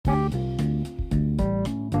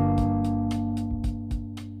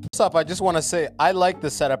off, I just want to say I like the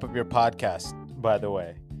setup of your podcast, by the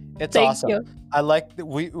way. It's Thank awesome. you. I like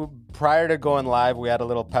that prior to going live, we had a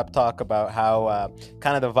little pep talk about how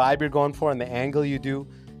kind of the vibe you're going for and the angle you do.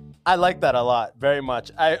 I like that a lot, very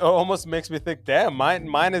much. It almost makes me think, damn,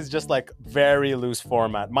 mine is just like very loose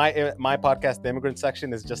format. My podcast, The Immigrant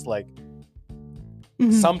Section, is just like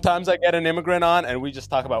sometimes I get an immigrant on and we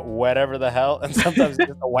just talk about whatever the hell, and sometimes it's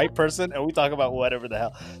just a white person and we talk about whatever the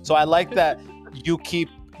hell. So I like that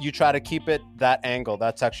you try to keep it that angle.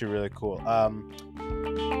 That's actually really cool.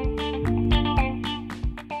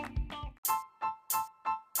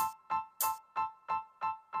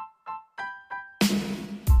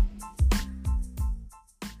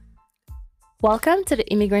 Welcome to the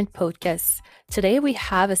Immigrant Podcast. Today we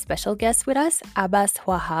have a special guest with us, Abbas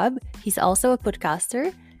Wahab. He's also a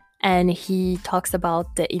podcaster and he talks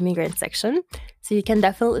about the immigrant section. So you can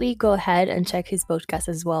definitely go ahead and check his podcast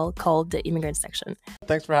as well, called The Immigrant Section.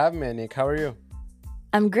 Thanks for having me, Anik. How are you?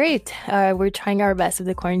 I'm great. We're trying our best with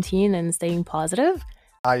the quarantine and staying positive.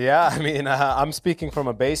 Yeah, I mean, I'm speaking from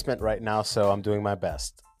a basement right now, so I'm doing my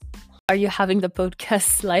best. Are you having the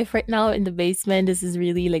podcast live right now in the basement? This is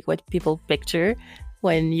really like what people picture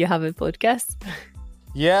when you have a podcast.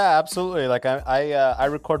 Yeah, absolutely. Like I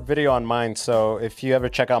record video on mine, so if you ever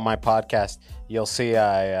check out my podcast, you'll see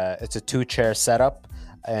it's a 2-chair setup,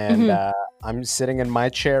 and I'm sitting in my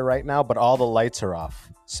chair right now, but all the lights are off.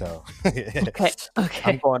 So okay.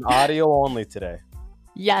 I'm going audio only today.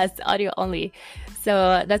 Yes, audio only.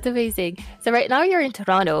 So that's amazing. So right now you're in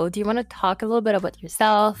Toronto. Do you want to talk a little bit about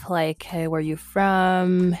yourself? Like, where you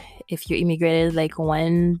from? If you immigrated, like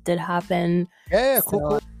when did it happen? Yeah,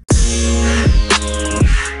 cool.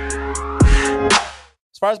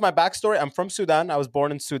 As far as my backstory, I'm from Sudan. I was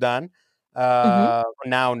born in Sudan,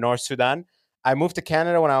 now North Sudan. I moved to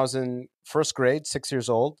Canada when I was in first grade, 6 years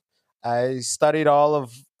old. I studied all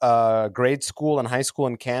of grade school and high school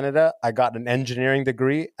in Canada. I got an engineering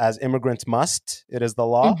degree, as immigrants must. It is the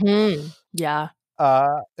law. Yeah.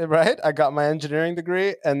 Right? I got my engineering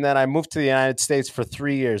degree, and then I moved to the United States for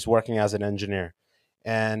 3 years working as an engineer.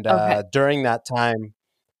 And during that time,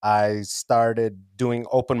 I started doing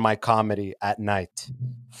open mic comedy at night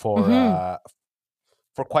for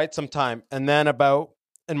quite some time. And then about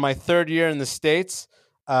in my third year in the States,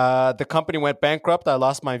 the company went bankrupt. I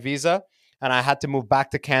lost my visa and I had to move back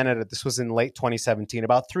to Canada. This was in late 2017,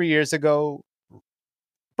 about 3 years ago,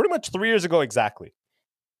 pretty much 3 years ago exactly.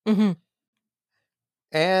 And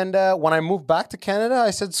when I moved back to Canada, I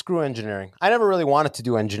said, screw engineering. I never really wanted to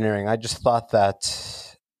do engineering. I just thought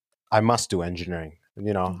that I must do engineering.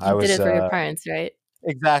 You know, I was did it for your parents, right?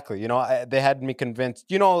 Exactly. You know, they had me convinced.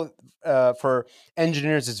 You know, for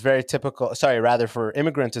engineers, it's very typical. For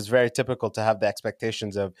immigrants, it's very typical to have the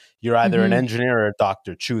expectations of you're either an engineer or a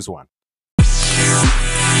doctor. Choose one.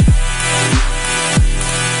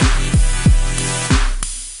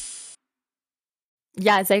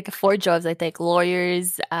 Yeah, it's like 4 jobs. I think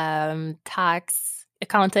lawyers, tax,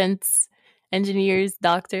 accountants, engineers,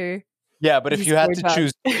 doctor. Yeah, but if you had to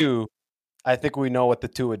choose 2, I think we know what the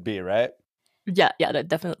 2 would be, right? Yeah,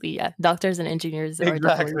 definitely. Yeah, doctors and engineers are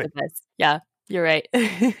definitely the best. Yeah, you're right.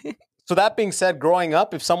 So that being said, growing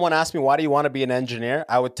up, if someone asked me, why do you want to be an engineer?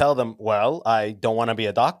 I would tell them, well, I don't want to be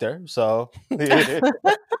a doctor. So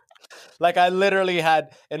like I literally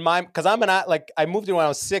had in mind, because I moved here when I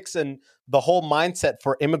was 6, and the whole mindset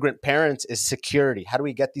for immigrant parents is security. How do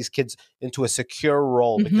we get these kids into a secure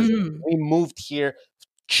role? Because we moved here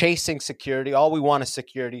chasing security. All we want is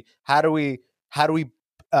security. How do we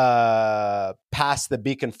pass the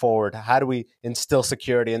beacon forward? How do we instill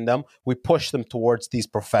security in them? We push them towards these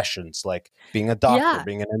professions, like being a doctor,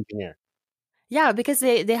 being an engineer. Yeah, because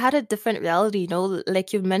they had a different reality, you know,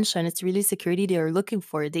 like you mentioned, it's really security they are looking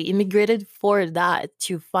for. They immigrated for that,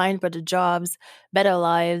 to find better jobs, better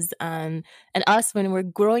lives. And us, when we're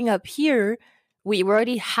growing up here, we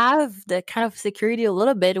already have the kind of security a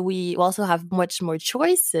little bit. We also have much more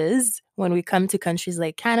choices when we come to countries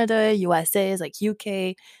like Canada, USA, like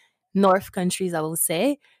UK, North countries, I will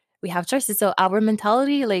say. We have choices, so our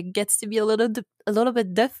mentality like gets to be a little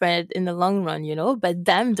bit different in the long run, you know. But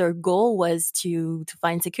them, their goal was to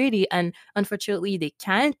find security, and unfortunately, they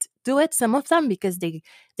can't do it. Some of them, because they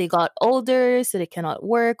got older, so they cannot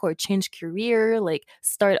work or change career, like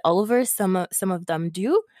start all over. Some of them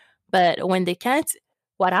do, but when they can't,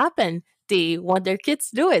 what happened? They want their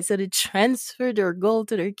kids to do it, so they transfer their goal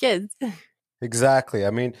to their kids. Exactly.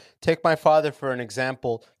 I mean, take my father for an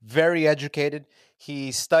example. Very educated.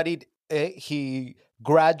 He studied, he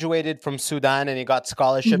graduated from Sudan and he got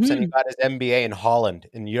scholarships and he got his MBA in Holland,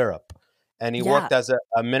 in Europe. And he worked as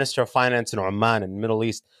a minister of finance in Oman, in the Middle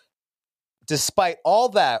East. despite all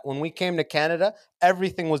that, when we came to Canada,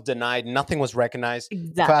 everything was denied. Nothing was recognized. Fast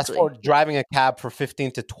Exactly. forward, driving a cab for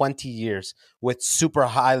 15 to 20 years with super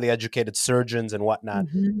highly educated surgeons and whatnot.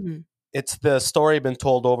 Mm-hmm. It's the story been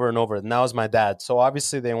told over and over. And that was my dad. So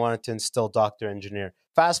obviously they wanted to instill doctor engineer.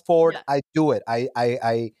 Fast forward, Yeah. I do it.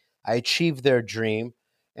 I achieved their dream.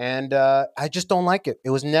 And I just don't like it. It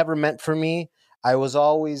was never meant for me. I was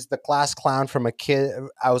always the class clown from a kid.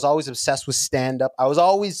 I was always obsessed with stand up. I was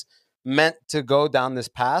always meant to go down this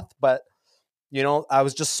path, but I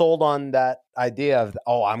was just sold on that idea of,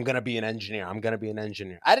 oh, I'm going to be an engineer. I'm going to be an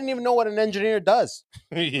engineer. I didn't even know what an engineer does.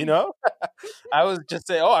 I was just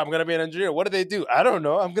saying, oh, I'm going to be an engineer. What do they do? I don't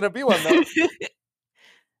know. I'm going to be one though.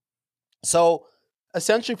 So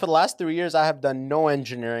essentially for the last 3 years, I have done no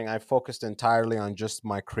engineering. I focused entirely on just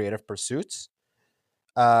my creative pursuits.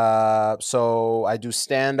 So I do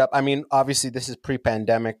stand up. I mean, obviously this is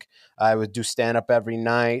pre-pandemic. I would do stand up every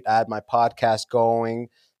night. I had my podcast going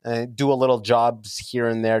and do a little jobs here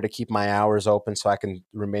and there to keep my hours open so I can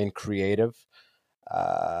remain creative.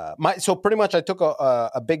 So pretty much I took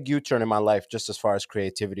a big U-turn in my life just as far as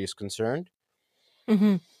creativity is concerned.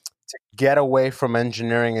 Mm-hmm. To get away from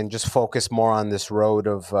engineering and just focus more on this road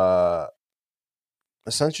of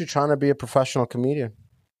essentially trying to be a professional comedian.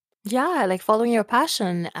 Yeah, like following your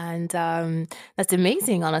passion, and that's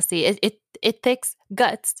amazing. Honestly, it takes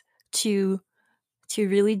guts to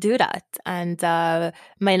really do that. And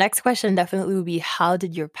my next question definitely would be, how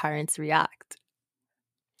did your parents react?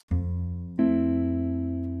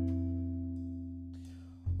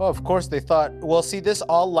 Well, of course, they thought, well, see, this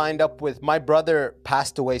all lined up with my brother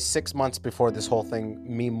passed away 6 months before this whole thing,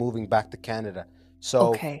 me moving back to Canada. So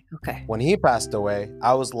Okay. when he passed away,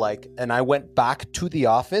 I was like, and I went back to the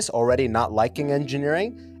office already not liking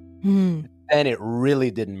engineering. And it really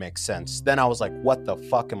didn't make sense. Then I was like, what the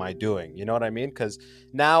fuck am I doing? You know what I mean? Because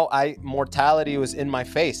now mortality was in my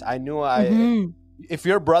face. I knew if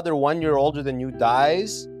your brother 1 year older than you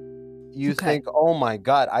dies, you think, oh my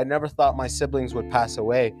God, I never thought my siblings would pass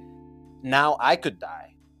away. Now I could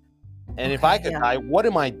die. And if I could die, what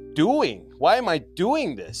am I doing? Why am I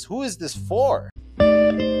doing this? Who is this for?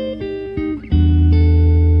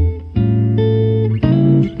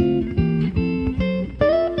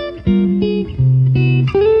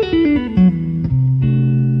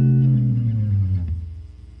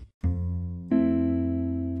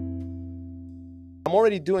 I'm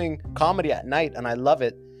already doing comedy at night and I love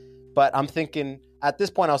it. But I'm thinking, at this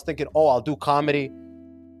point, I was thinking, oh, I'll do comedy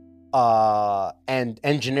and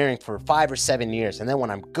engineering for 5 or 7 years. And then when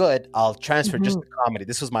I'm good, I'll transfer just to comedy.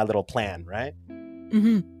 This was my little plan, right?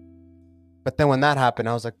 But then when that happened,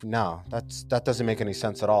 I was like, no, that doesn't make any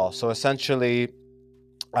sense at all. So essentially,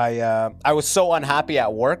 I was so unhappy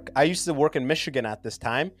at work. I used to work in Michigan at this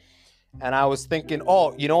time. And I was thinking,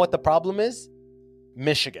 oh, you know what the problem is?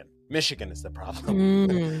 Michigan. Michigan is the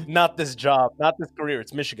problem. Not this job, not this career.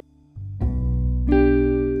 It's Michigan.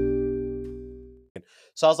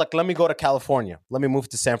 So I was like, let me go to California. Let me move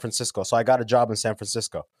to San Francisco. So I got a job in San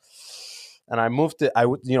Francisco. And I moved to,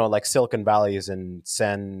 like Silicon Valley is in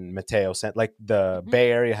San Mateo, like the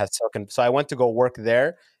Bay Area has Silicon. So I went to go work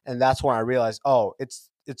there. And that's when I realized, oh, it's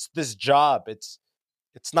this job. It's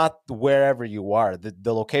not wherever you are.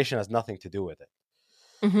 The location has nothing to do with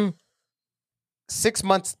it. 6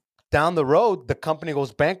 months down the road, the company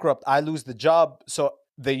goes bankrupt. I lose the job. So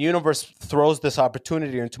the universe throws this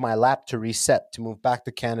opportunity into my lap to reset, to move back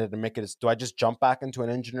to Canada and make it. Do I just jump back into an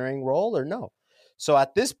engineering role or no? So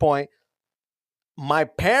at this point, my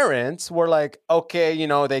parents were like, okay,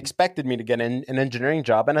 they expected me to get an engineering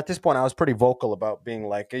job. And at this point, I was pretty vocal about being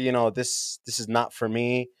like, this is not for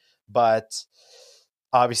me. But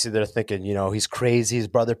obviously they're thinking, he's crazy. His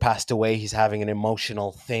brother passed away. He's having an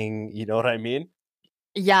emotional thing. You know what I mean?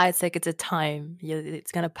 Yeah, it's like it's a time. Yeah,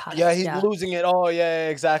 it's gonna pass. Yeah, he's losing it. Oh, yeah,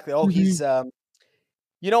 exactly. Oh, he's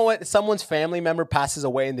you know what? Someone's family member passes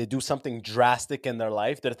away and they do something drastic in their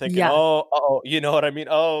life. They're thinking, oh, you know what I mean?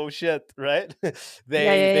 Oh shit, right?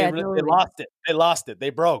 They lost it. They lost it. They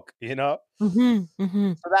broke. So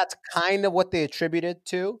that's kind of what they attributed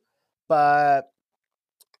to, but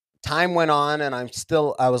time went on and I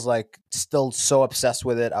was like still so obsessed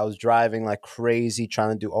with it. I was driving like crazy, trying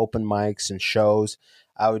to do open mics and shows.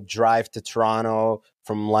 I would drive to Toronto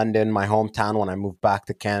from London, my hometown, when I moved back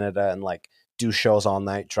to Canada, and like do shows all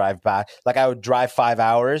night, drive back. Like I would drive 5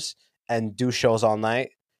 hours and do shows all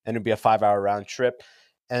night, and it'd be a 5-hour round trip.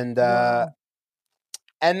 And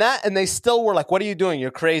and they still were like, what are you doing?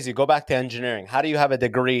 You're crazy. Go back to engineering. How do you have a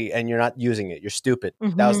degree and you're not using it? You're stupid.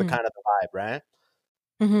 That was the kind of the vibe, right?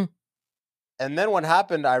 And then what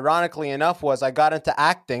happened, ironically enough, was I got into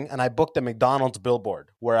acting and I booked a McDonald's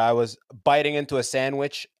billboard where I was biting into a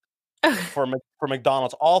sandwich for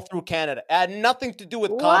McDonald's all through Canada. It had nothing to do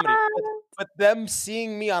with What? comedy. But them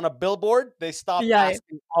seeing me on a billboard, they stopped Yeah.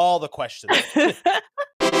 asking all the questions. They're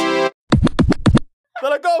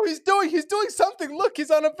like, oh, he's doing something. Look, he's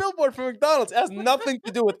on a billboard for McDonald's. It has nothing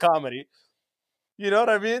to do with comedy. You know what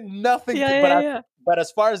I mean? Nothing. Yeah. But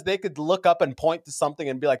as far as they could look up and point to something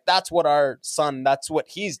and be like, that's what our son, that's what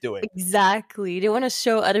he's doing. Exactly. They want to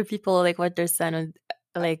show other people like what their son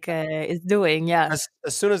is doing. Yeah.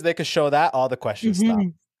 As soon as they could show that, all the questions stop.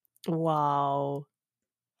 Wow.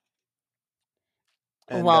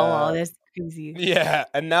 And, wow, that's crazy. Yeah,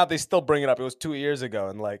 and now they still bring it up. It was 2 years ago,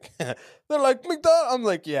 and like they're like McDonald's. I'm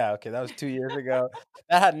like, yeah, okay, that was 2 years ago.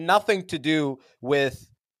 That had nothing to do with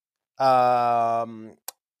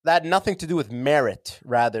merit.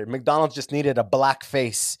 Rather, McDonald's just needed a black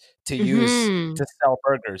face to use to sell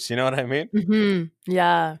burgers. You know what I mean?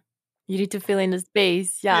 Yeah. You need to fill in the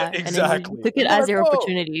space. Yeah. Exactly. And then you took it as your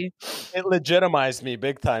opportunity. It legitimized me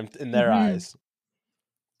big time in their eyes.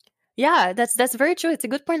 Yeah, that's very true. It's a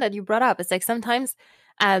good point that you brought up. It's like sometimes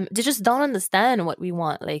they just don't understand what we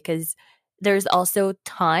want. Like, because there's also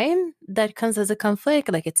time that comes as a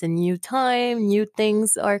conflict. Like, it's a new time, new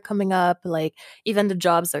things are coming up. Like, even the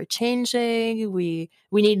jobs are changing. We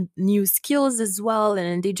need new skills as well,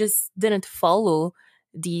 and they just didn't follow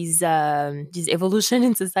these evolution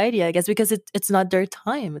in society, I guess, because it's not their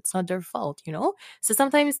time. It's not their fault, you know. So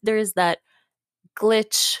sometimes there's that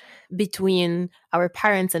glitch between our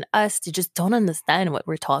parents and us. They just don't understand what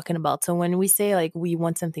we're talking about. So when we say like we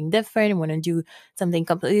want something different, want to do something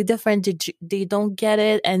completely different, they don't get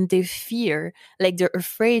it, and they fear, like they're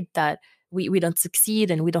afraid that we don't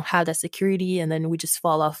succeed and we don't have that security, and then we just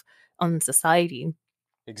fall off on society.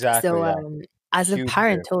 Exactly. So yeah. As a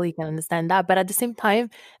parent, totally can understand that. But at the same time,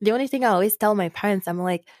 the only thing I always tell my parents, I'm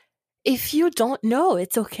like, if you don't know,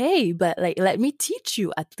 it's okay, but like let me teach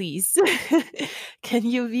you at least. Can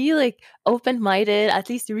you be like open-minded, at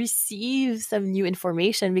least receive some new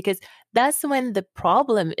information? Because that's when the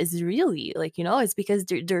problem is really like, you know, it's because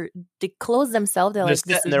they close themselves. They're like, set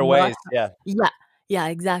this in is their ways. Yeah,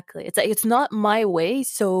 exactly. It's like it's not my way,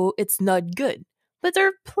 so it's not good. But there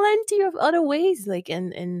are plenty of other ways, like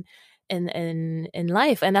in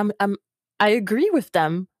life, and I agree with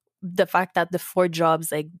them, the fact that the 4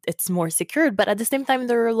 jobs, like it's more secured. But at the same time,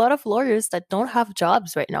 there are a lot of lawyers that don't have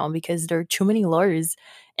jobs right now because there are too many lawyers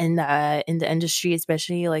in the industry,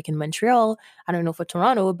 especially like in Montreal. I don't know for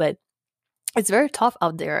Toronto, but it's very tough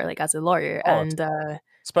out there, like as a lawyer. And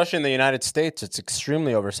especially in the United States, it's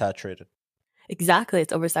extremely oversaturated. Exactly,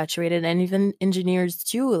 it's oversaturated, and even engineers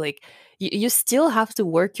too. Like you still have to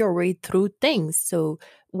work your way through things. So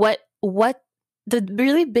what the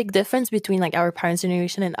really big difference between like our parents'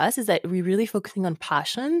 generation and us is that we're really focusing on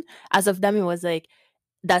passion. As of them, it was like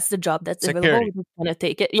that's the job that's available. We're just gonna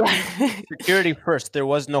take it. Yeah, security first. There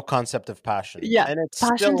was no concept of passion. Yeah, and it's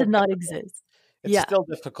passion did not difficult. exist. It's still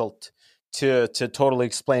difficult to totally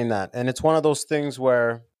explain that, and it's one of those things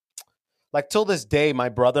where, like till this day, my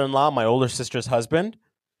brother-in-law, my older sister's husband,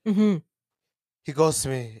 he goes to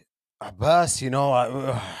me, Abbas,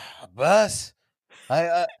 Abbas,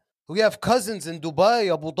 we have cousins in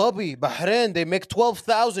Dubai, Abu Dhabi, Bahrain. They make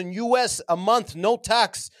 12,000 US a month, no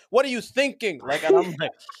tax. What are you thinking? Like, and I'm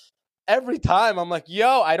like, every time I'm like,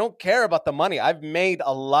 yo, I don't care about the money. I've made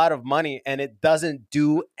a lot of money, and it doesn't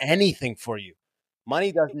do anything for you.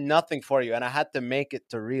 Money does nothing for you, and I had to make it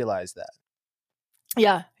to realize that.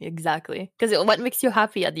 Yeah, exactly. Because what makes you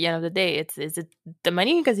happy at the end of the day? Is it the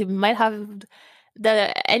money? Because you might have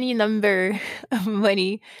any number of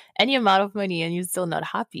money, any amount of money, and you're still not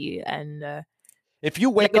happy. And if you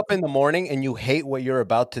wake up in the morning and you hate what you're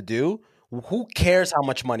about to do, who cares how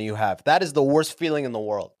much money you have? That is the worst feeling in the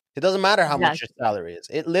world. It doesn't matter how much your salary is.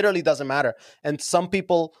 It literally doesn't matter. And some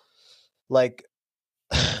people, like,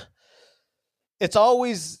 it's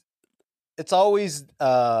always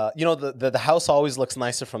the house always looks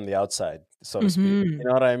nicer from the outside, so to speak. You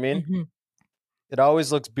know what I mean? It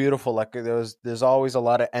always looks beautiful. Like there's always a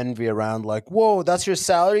lot of envy around. Like, whoa, that's your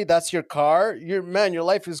salary, that's your car. Your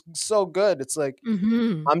life is so good. It's like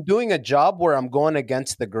I'm doing a job where I'm going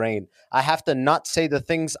against the grain. I have to not say the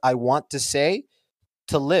things I want to say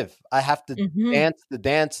to live. I have to dance the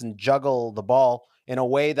dance and juggle the ball in a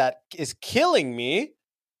way that is killing me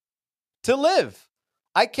to live.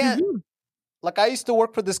 I can't. Like, I used to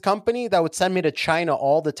work for this company that would send me to China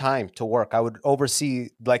all the time to work. I would oversee,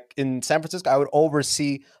 like in San Francisco, I would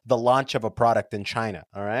oversee the launch of a product in China.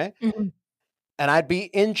 All right. And I'd be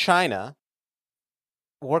in China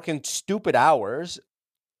working stupid hours.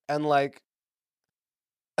 And like,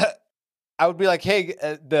 I would be like, hey,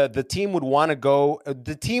 the team would want to go.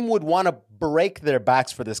 The team would want to break their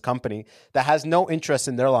backs for this company that has no interest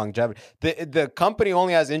in their longevity. The company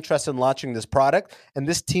only has interest in launching this product, and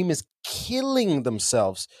this team is killing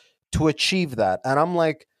themselves to achieve that. And I'm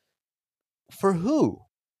like, for who?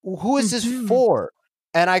 Who is this for?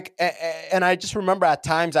 And I just remember at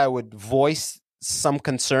times I would voice some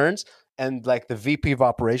concerns, and like the VP of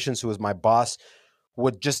operations, who was my boss,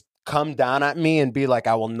 would just come down at me and be like,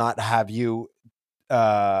 I will not have you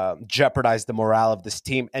jeopardize the morale of this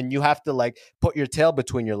team. And you have to like put your tail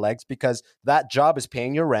between your legs, because that job is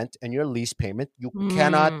paying your rent and your lease payment. You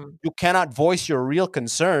cannot voice your real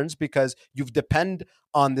concerns because you've depend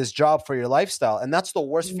on this job for your lifestyle. And that's the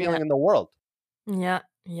worst feeling in the world. Yeah.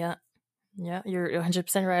 Yeah, you're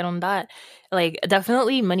 100% right on that. Like,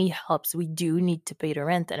 definitely money helps. We do need to pay the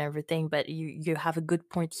rent and everything, but you have a good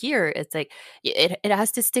point here. It's like it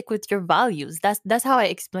has to stick with your values. That's how I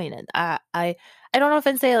explain it. I don't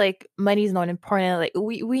often say like money is not important. Like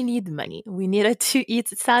we need money. We need it to eat.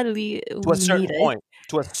 Sadly, to a certain point.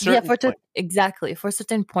 To a certain point. Exactly, for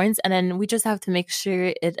certain points, and then we just have to make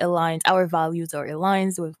sure it aligns. Our values are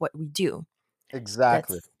aligns with what we do.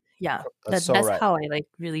 Exactly. That's right. How I like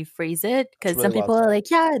really phrase it, because really some people are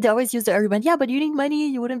like, yeah, they always use the argument, yeah, but you need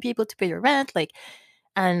money, you wouldn't be able to pay your rent, like,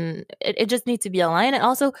 and it just needs to be aligned. And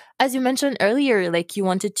also, as you mentioned earlier, like you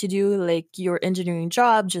wanted to do like your engineering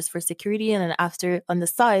job just for security, and then after on the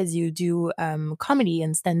sides you do comedy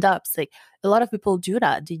and stand-ups. Like a lot of people do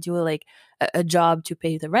that. They do like a job to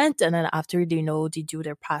pay the rent, and then after they do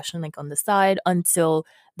their passion like on the side until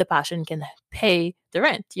the passion can pay the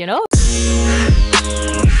rent, you know?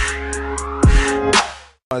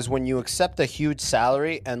 Is when you accept a huge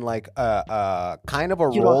salary and like kind of a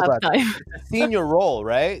role that's a senior role,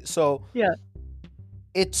 right? So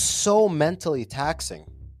it's so mentally taxing.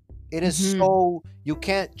 It is so, you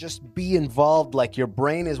can't just be involved. Like your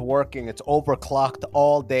brain is working, it's overclocked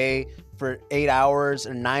all day for 8 hours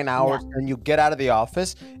or 9 hours, and you get out of the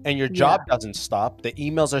office and your job doesn't stop. The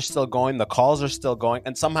emails are still going, the calls are still going,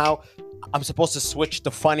 and somehow I'm supposed to switch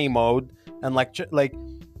to funny mode, and like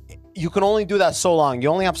you can only do that so long. You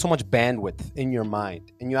only have so much bandwidth in your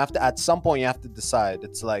mind, and you have to, at some point you have to decide.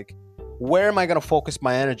 It's like, where am I going to focus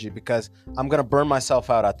my energy, because I'm going to burn myself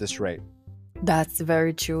out at this rate. That's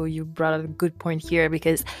very true. You brought up a good point here,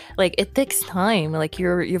 because like it takes time. Like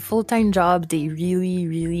your full-time job, they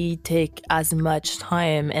really take as much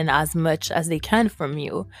time and as much as they can from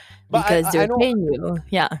you, because they're paying you.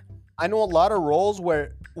 Yeah. I know a lot of roles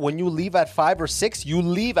where when you leave at 5 or 6, you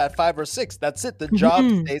leave at 5 or 6. That's it. The job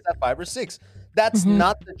stays at 5 or 6. That's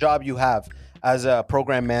not the job you have as a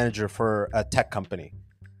program manager for a tech company.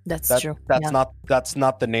 That's true. That's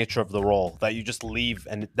not the nature of the role, that you just leave,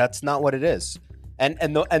 and that's not what it is. And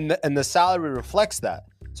the salary reflects that.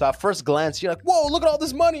 So at first glance, you're like, whoa, look at all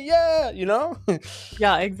this money. Yeah, you know?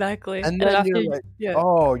 Yeah, exactly. And then you're like,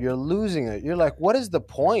 oh, you're losing it. You're like, what is the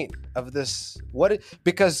point of this?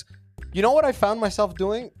 Because you know what I found myself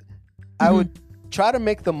doing? I would try to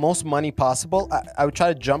make the most money possible. I would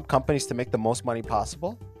try to jump companies to make the most money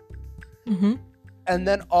possible. And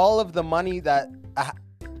then all of the money that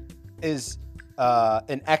is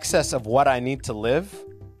in excess of what I need to live,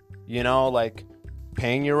 you know, like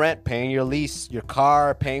paying your rent, paying your lease, your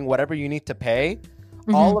car, paying whatever you need to pay,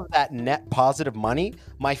 all of that net positive money,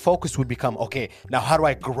 my focus would become, okay, now how do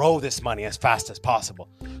I grow this money as fast as possible?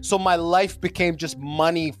 So my life became just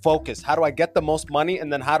money focused. How do I get the most money?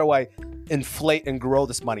 And then how do I inflate and grow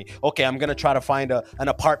this money? Okay, I'm going to try to find an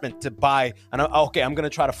apartment to buy. And okay, I'm going to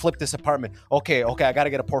try to flip this apartment. Okay, I got to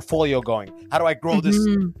get a portfolio going. How do I grow this?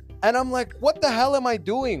 And I'm like, what the hell am I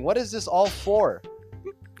doing? What is this all for?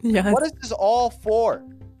 What is this all for?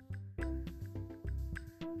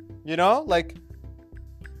 You know, like,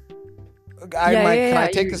 can I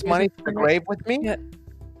take this money to the grave with me?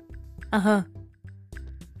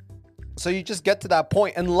 So you just get to that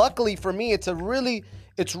point. And luckily for me, it's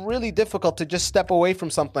really difficult to just step away from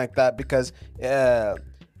something like that, because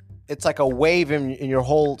it's like a wave in your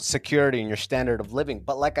whole security and your standard of living.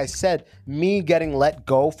 But like I said, me getting let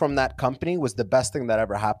go from that company was the best thing that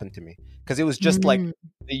ever happened to me, because it was just like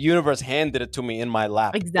the universe handed it to me in my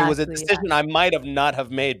lap. Exactly, it was a decision I might have not have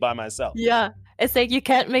made by myself. Yeah. It's like, you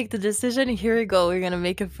can't make the decision. Here we go. We're going to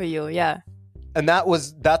make it for you. Yeah. And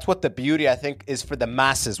that's what the beauty, I think, is for the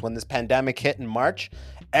masses. When this pandemic hit in March,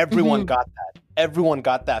 everyone got that. Everyone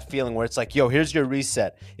got that feeling where it's like, yo, here's your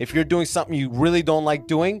reset. If you're doing something you really don't like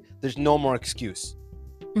doing, there's no more excuse.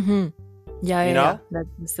 Yeah, you know?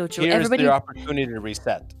 That's so true. Here's your opportunity to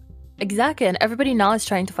reset. Exactly, and everybody now is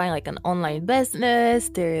trying to find like an online business.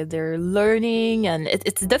 They're learning, and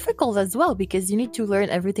it's difficult as well because you need to learn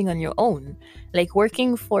everything on your own. Like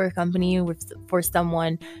working for a company with for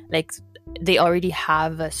someone, like they already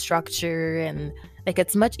have a structure, and like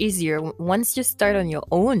it's much easier once you start on your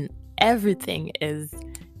own. Everything is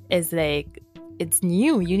like it's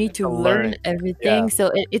new. You need to learn everything, Yeah.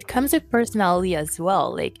 so it comes with personality as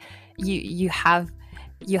well. Like you have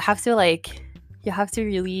to like you have to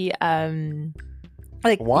really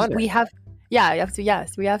like Want we it. have yeah you have to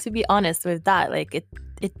yes we have to be honest with that. Like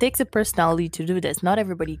it takes a personality to do this. Not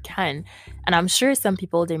everybody can, and I'm sure some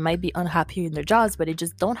people, they might be unhappy in their jobs, but they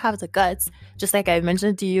just don't have the guts. Just like I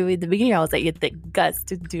mentioned to you in the beginning, I was like, you the guts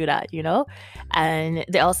to do that, you know. And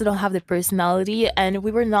they also don't have the personality, and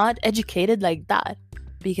we were not educated like that,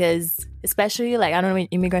 because especially like I don't know, in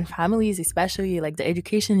immigrant families especially, like the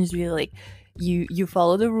education is really like you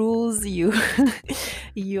follow the rules, you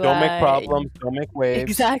you Don't make problems. Don't make waves.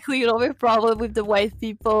 exactly, you don't have a problem with the white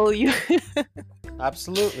people. You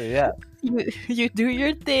Absolutely, yeah. you do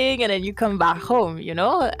your thing and then you come back home, you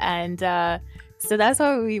know. And so that's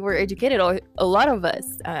how we were educated, or a lot of us.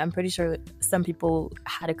 I'm pretty sure some people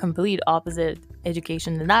had a complete opposite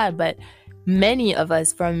education than that, but many of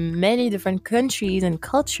us from many different countries and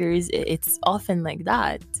cultures, it's often like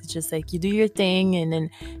that. It's just like you do your thing and then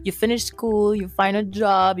you finish school, you find a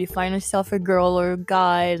job, you find yourself a girl or a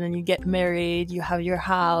guy, and then you get married, you have your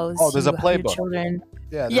house, Oh, there's you a have your playbook. children.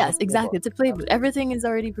 Yeah. Yes, exactly. It's a playbook. Everything is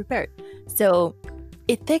already prepared. So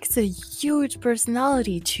it takes a huge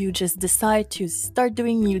personality to just decide to start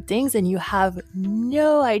doing new things and you have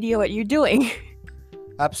no idea what you're doing.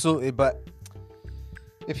 Absolutely, but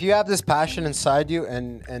if you have this passion inside you,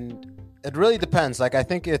 and it really depends. Like I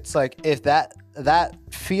think it's like if that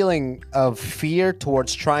feeling of fear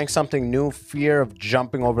towards trying something new, fear of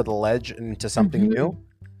jumping over the ledge into something new,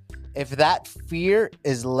 if that fear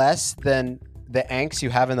is less than the angst you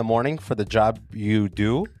have in the morning for the job you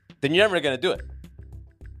do, then you're never gonna do it.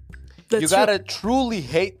 You gotta truly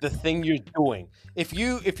hate the thing you're doing. If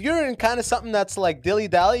you're in kind of something that's like dilly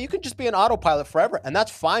dally, you can just be an autopilot forever, and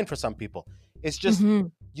that's fine for some people. It's just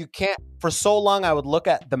you can't. For so long, I would look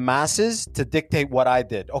at the masses to dictate what I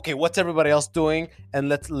did. Okay, what's everybody else doing, and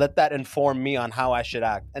let that inform me on how I should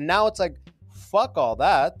act. And now it's like, fuck all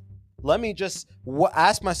that. Let me just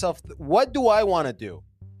ask myself, what do I want to do?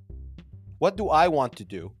 What do I want to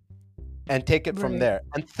do? And take it from there.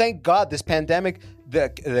 And thank God this pandemic,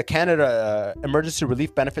 the Canada Emergency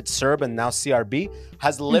Relief Benefit, CERB, and now CRB,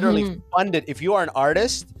 has literally funded. If you are an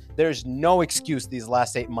artist, there's no excuse these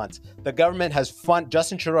last 8 months. The government has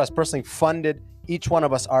Justin Trudeau has personally funded each one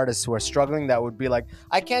of us artists who are struggling, that would be like,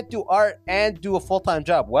 I can't do art and do a full-time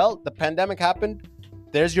job. Well, the pandemic happened.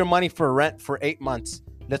 There's your money for rent for 8 months.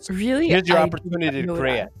 Here's your opportunity to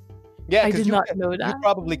create. Yeah, I did not know that. You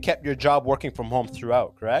probably kept your job working from home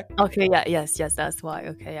throughout, correct? Okay, yeah, yes, that's why.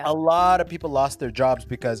 Okay, yeah. A lot of people lost their jobs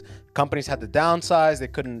because companies had to downsize. They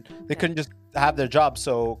couldn't just have their jobs.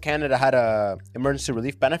 So Canada had a emergency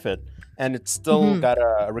relief benefit, and it's still got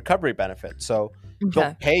a recovery benefit. So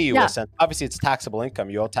don't pay you a cent. Obviously, it's taxable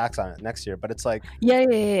income. You owe tax on it next year, but it's like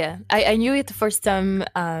yeah. I knew it for some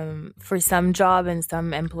job and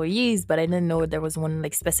some employees, but I didn't know there was one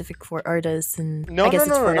like specific for artists. And no, I guess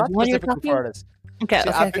no, for not specific for artists.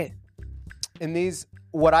 Okay. In these,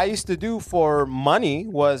 what I used to do for money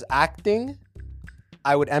was acting.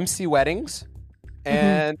 I would MC weddings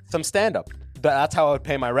and some stand-up. That's how I would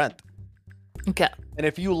pay my rent. Okay. And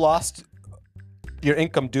if you lost your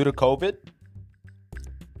income due to COVID,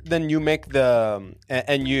 then you make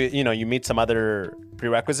you meet some other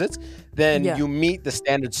prerequisites, then you meet the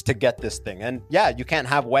standards to get this thing. And you can't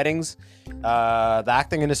have weddings. The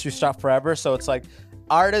acting industry stopped forever. So it's like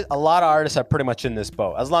a lot of artists are pretty much in this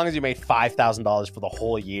boat. As long as you made $5,000 for the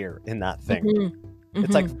whole year in that thing.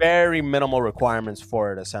 It's like very minimal requirements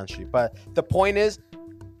for it, essentially. But the point is,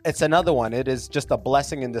 it's another one. It is just a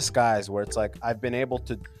blessing in disguise where it's like I've been able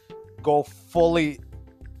to go fully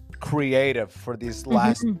creative for these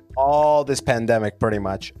last all this pandemic pretty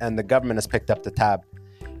much, and the government has picked up the tab.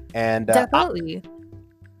 And definitely,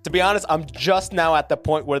 to be honest, I'm just now at the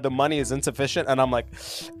point where the money is insufficient, and I'm like,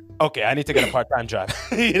 okay, I need to get a part-time job.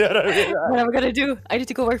 You know what I mean? What am I gonna do? I need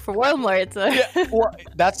to go work for Walmart. Well,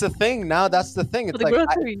 that's the thing. Now that's the thing. It's for the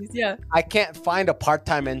groceries. I can't find a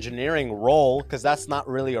part-time engineering role because that's not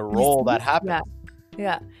really a role that happens.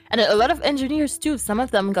 Yeah, and a lot of engineers too. Some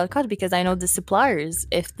of them got cut because I know the suppliers.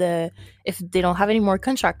 If they don't have any more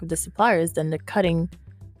contract with the suppliers, then they're cutting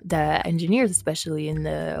the engineers, especially in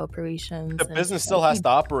the operations. The business still has to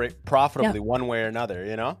operate profitably one way or another,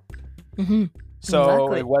 you know.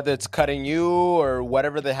 So whether it's cutting you or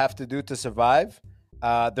whatever they have to do to survive,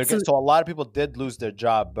 so a lot of people did lose their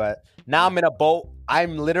job. But now I'm in a boat.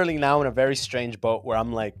 I'm literally now in a very strange boat where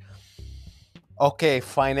I'm like, okay,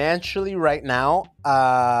 financially right now,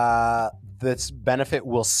 this benefit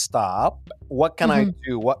will stop. What can I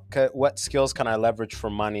do? What skills can I leverage for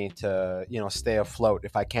money to, stay afloat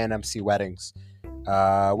if I can't MC weddings?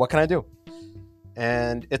 What can I do?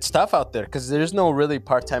 And it's tough out there because there's no really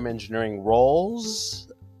part-time engineering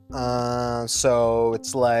roles. So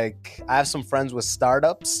it's like I have some friends with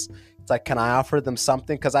startups. It's like, can I offer them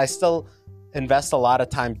something? Because I still invest a lot of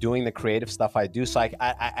time doing the creative stuff I do. So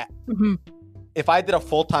I if I did a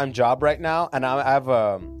full-time job right now, and I have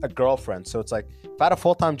a girlfriend, so it's like if I had a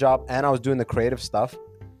full-time job and I was doing the creative stuff,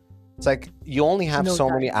 it's like you only have so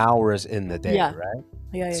many hours in the day,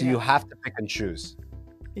 right? So you have to pick and choose.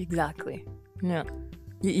 Exactly. Yeah.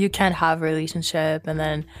 You can't have a relationship and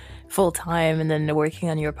then full-time and then working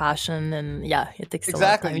on your passion, and it takes a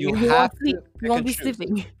lot of time. You won't be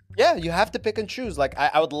sleeping. Yeah, you have to pick and choose. Like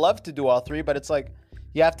I would love to do all three, but it's like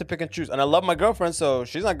you have to pick and choose. And I love my girlfriend, so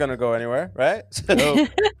she's not gonna go anywhere, right? So,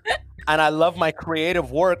 and I love my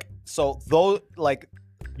creative work. So though, like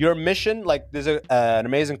your mission, like there's an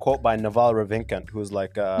amazing quote by Naval Ravikant, who's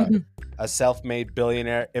like a self-made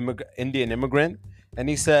billionaire Indian immigrant, and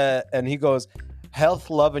he goes, health,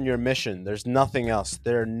 love, and your mission. There's nothing else.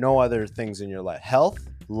 There are no other things in your life. Health,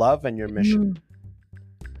 love, and your mission.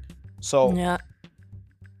 So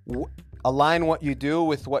align what you do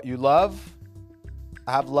with what you love.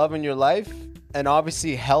 Have love in your life, and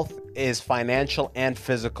obviously health is financial and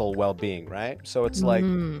physical well-being, right? So it's like,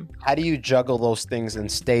 how do you juggle those things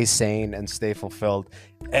and stay sane and stay fulfilled?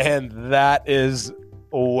 And that is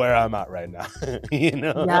where I'm at right now.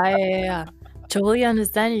 Yeah. Totally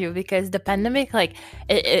understand you, because the pandemic, like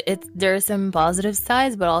there are some positive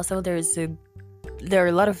sides, but also there are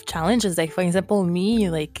a lot of challenges. Like for example, me,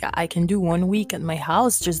 like I can do 1 week at my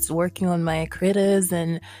house just working on my creatives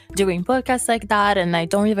and doing podcasts like that, and I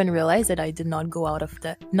don't even realize that I did not go out of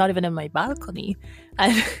not even in my balcony.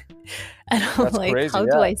 And I'm like, crazy, how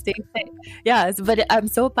do I stay safe? Yeah, but I'm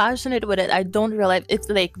so passionate with it. I don't realize if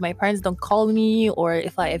like my parents don't call me, or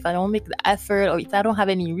if I don't make the effort, or if I don't have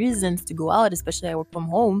any reasons to go out, especially I work from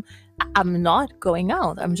home, I'm not going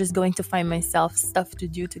out. I'm just going to find myself stuff to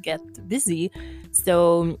do to get busy.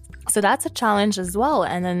 So that's a challenge as well.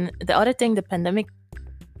 And then the other thing the pandemic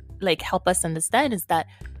like help us understand is that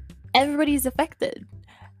everybody's affected.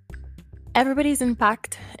 Everybody's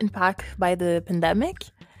impacted by the pandemic.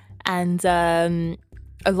 And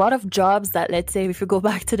a lot of jobs that, let's say, if you go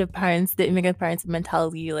back to the immigrant parents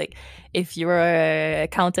mentality, like if you're an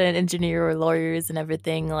accountant, engineer, or lawyers and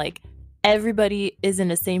everything, like everybody is in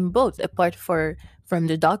the same boat, apart from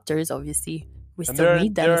the doctors, obviously. We still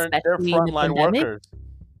need them, especially in the pandemic. Workers.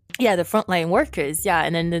 Yeah, the frontline workers. Yeah,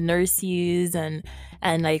 and then the nurses and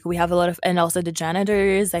like we have a lot of, and also the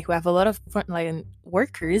janitors. Like we have a lot of frontline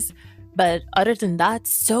workers. But other than that,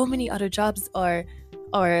 so many other jobs are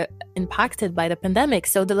impacted by the pandemic.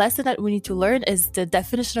 So the lesson that we need to learn is the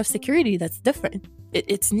definition of security. That's different.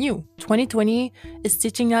 It's new. 2020 is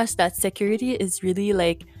teaching us that security is really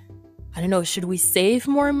like, I don't know, should we save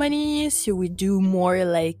more money? Should we do more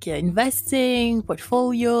like investing,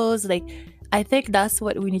 portfolios? Like, I think that's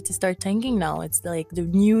what we need to start thinking now. It's like the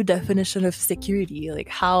new definition of security, like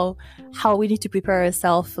how we need to prepare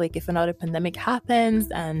ourselves, like if another pandemic happens.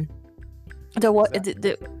 And there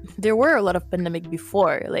were a lot of pandemic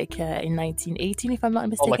before, like in 1918, if I'm not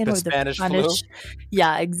mistaken, like the Spanish flu.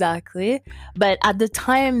 Yeah, exactly. But at the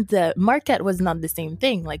time, the market was not the same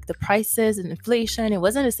thing. Like the prices and inflation, it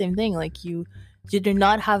wasn't the same thing. Like you did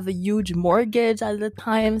not have a huge mortgage at the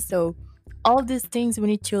time. So all these things we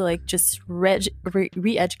need to like just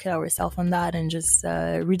re-educate ourselves on that and just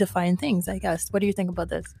redefine things, I guess. What do you think about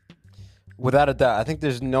this? Without a doubt, I think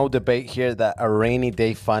there's no debate here that a rainy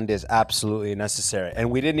day fund is absolutely necessary. And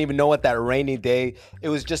we didn't even know what that rainy day, it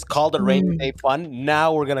was just called a rainy day fund.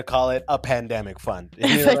 Now we're going to call it a pandemic fund.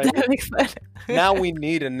 Fund. Now we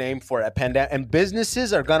need a name for a pandemic. And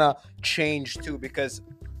businesses are going to change too, because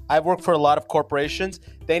I've worked for a lot of corporations.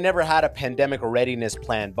 They never had a pandemic readiness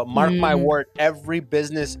plan. But mark my word, every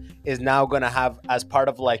business is now going to have, as part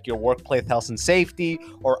of like your workplace health and safety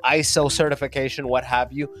or ISO certification, what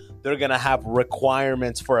have you, they're going to have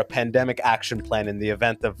requirements for a pandemic action plan in the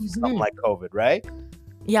event of something like COVID, right?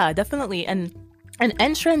 Yeah, definitely. And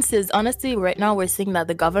insurance is, honestly, right now we're seeing that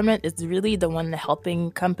the government is really the one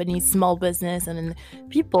helping companies, small business and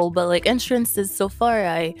people. But like insurance is, so far,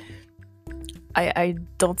 I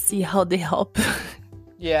don't see how they help.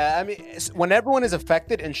 Yeah, I mean, when everyone is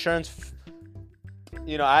affected, insurance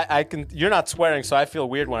I can. You're not swearing, so I feel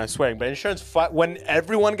weird when I'm swearing. But when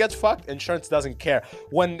everyone gets fucked, insurance doesn't care.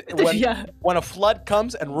 When Yeah. when a flood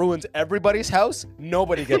comes and ruins everybody's house,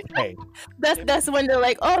 nobody gets paid. That's when they're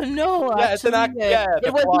like, oh no, Yeah, it's an act. Yeah,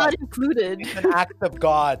 it was not included. It's an act of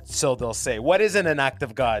God, so they'll say. What isn't an act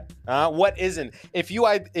of God? What isn't? If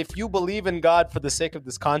you believe in God for the sake of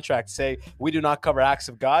this contract, say we do not cover acts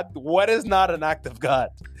of God. What is not an act of God?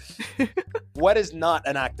 What is not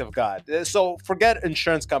an act of God? So forget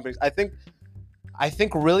insurance companies. I think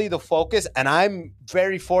really the focus, and I'm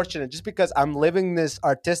very fortunate just because I'm living this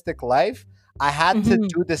artistic life. I had to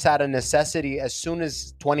do this out of necessity as soon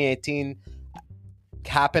as 2018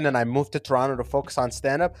 happened and I moved to Toronto to focus on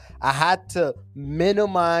stand-up. I had to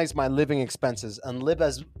minimize my living expenses and live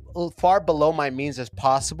as far below my means as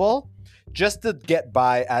possible just to get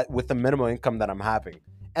by with the minimum income that I'm having.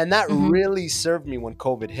 And that really served me when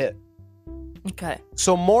COVID hit. Okay.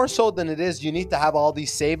 So more so than it is, you need to have all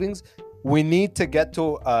these savings. We need to get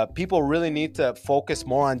to, people really need to focus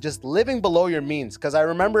more on just living below your means. Because I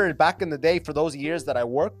remember back in the day, for those years that I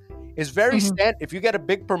worked, it's very if you get a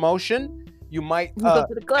big promotion, you might,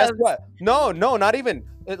 guess what? No, not even.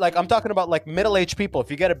 Like, I'm talking about like middle-aged people.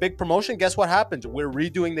 If you get a big promotion, guess what happens? We're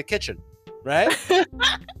redoing the kitchen, right?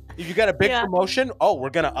 If you get a big promotion,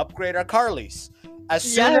 we're going to upgrade our car lease. As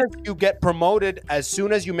soon as you get promoted, as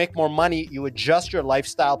soon as you make more money, you adjust your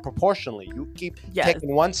lifestyle proportionally. You keep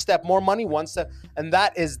taking one step more money, one step. And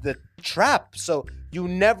that is the trap. So you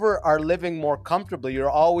never are living more comfortably. You're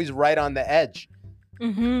always right on the edge.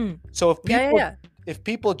 So if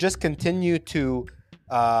people just continue to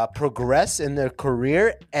progress in their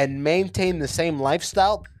career and maintain the same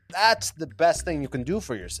lifestyle, that's the best thing you can do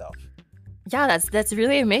for yourself. Yeah, that's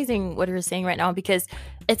really amazing what you're saying right now, because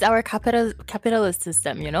it's our capitalist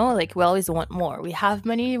system, like we always want more. We have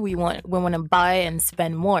money, we want to buy and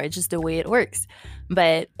spend more. It's just the way it works.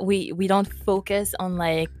 But we don't focus on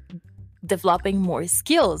like developing more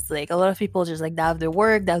skills. Like a lot of people just like they have their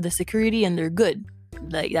work, they have the security, and they're good.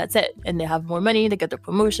 Like that's it. And they have more money, they get their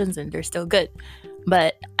promotions, and they're still good.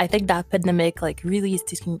 But I think that pandemic like really is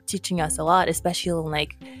teaching us a lot, especially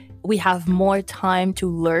like we have more time to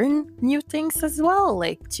learn new things as well,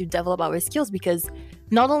 like to develop our skills, because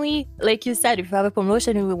not only, like you said, if we have a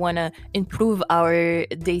promotion and we want to improve our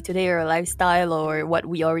day-to-day or lifestyle or what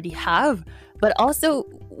we already have, but also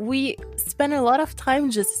we spend a lot of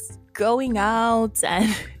time just going out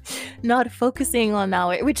and not focusing on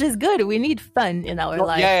which is good. We need fun in our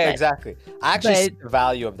life. Yeah, exactly. I actually see the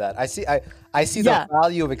value of that. I see the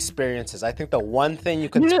value of experiences. I think the one thing you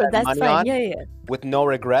can spend money on with no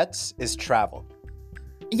regrets is travel.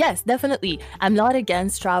 Yes, definitely. I'm not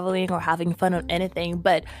against traveling or having fun on anything,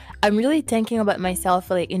 but I'm really thinking about myself.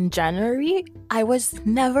 Like in January, I was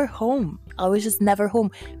never home. I was just never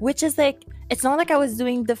home, which is like, it's not like I was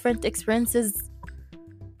doing different experiences.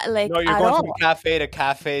 Like, no, you're going from cafe to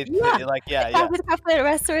cafe. Cafe,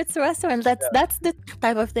 restaurant to restaurant. That's the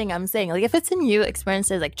type of thing I'm saying. Like if it's a new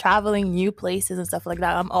experiences, like traveling new places and stuff like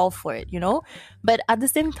that, I'm all for it, But at the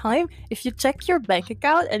same time, if you check your bank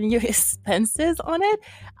account and your expenses on it,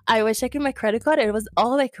 I was checking my credit card and it was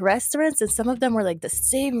all like restaurants, and some of them were like the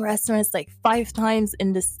same restaurants like 5 times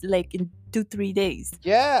in 2-3 days.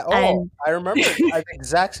 Yeah. I remember the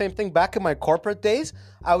exact same thing back in my corporate days.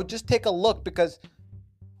 I would just take a look because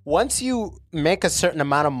once you make a certain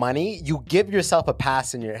amount of money, you give yourself a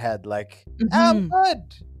pass in your head. Like, I'm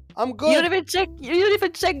good. You don't even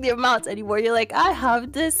check the amounts anymore. You're like, I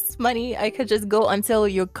have this money. I could just go until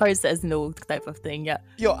your card says no, type of thing. Yeah.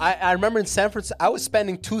 Yo, I remember in San Francisco, I was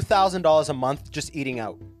spending $2,000 a month just eating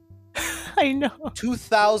out. I know.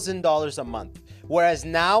 $2,000 a month. Whereas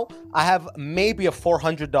now I have maybe a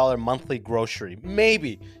 $400 monthly grocery.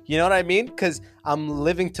 Maybe. You know what I mean? Because I'm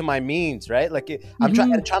living to my means, right? Like I'm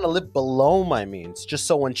trying to live below my means just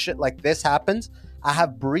so when shit like this happens, I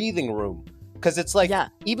have breathing room. Because it's like,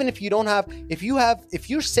 even if you don't have, if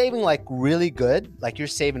you're saving like really good, like you're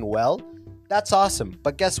saving well, that's awesome.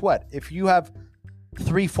 But guess what? If you have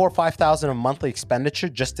 3, 4, 5,000 of monthly expenditure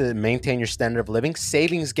just to maintain your standard of living,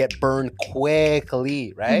 savings get burned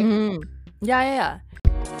quickly, right? Yeah.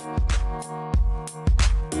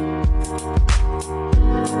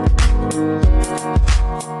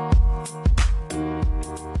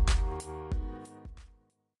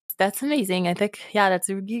 That's amazing. I think, that's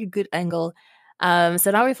a really good angle. So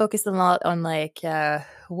now we focused a lot on like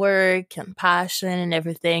work and passion and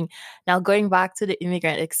everything. Now going back to the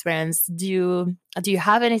immigrant experience, do you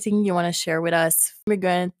have anything you want to share with us?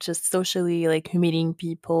 Immigrant, just socially, like meeting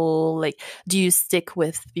people, like do you stick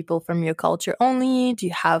with people from your culture only? Do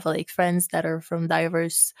you have like friends that are from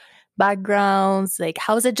diverse backgrounds? Like,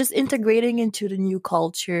 how is it just integrating into the new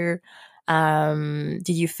culture? Did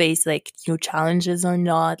you face like new challenges or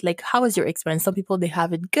not? Like, how was your experience? Some people they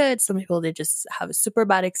have it good, some people they just have a super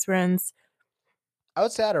bad experience. I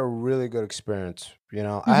would say I had a really good experience. I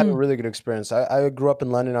had a Mm-hmm. really good experience. I grew up in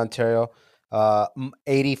London, Ontario.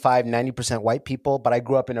 85, 90% white people, but I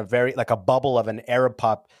grew up in a very like a bubble of an Arab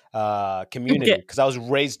pop community Okay. because I was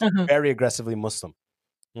raised Uh-huh. very aggressively Muslim.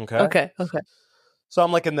 Okay. Okay. Okay. So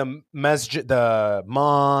I'm like in the masjid, the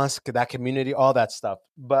mosque, that community, all that stuff.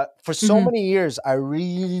 But for so Mm-hmm. many years, I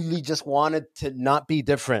really just wanted to not be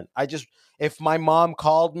different. If my mom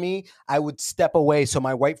called me, I would step away so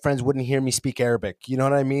my white friends wouldn't hear me speak Arabic. You know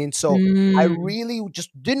what I mean? So I Mm. really just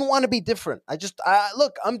didn't want to be different.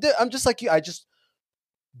 Look, I'm just like you. I just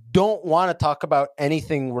don't want to talk about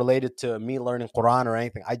anything related to me learning Quran or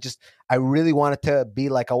anything. I really wanted to be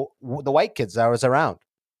like the white kids that I was around.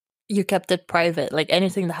 You kept it private. Like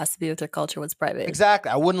anything that has to be with your culture was private. Exactly.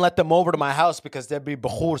 I wouldn't let them over to my house because there'd be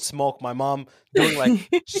bahur smoke. My mom doing like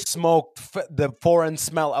smoke, the foreign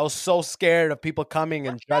smell. I was so scared of people coming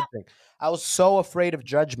and judging. I was so afraid of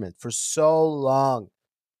judgment for so long.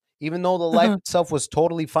 Even though the life Uh-huh. itself was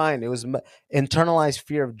totally fine, it was internalized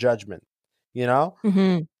fear of judgment, you know?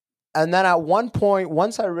 Mm-hmm. And then at one point,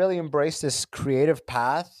 once I really embraced this creative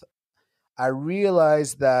path, I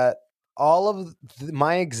realized that all of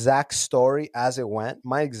my exact story as it went,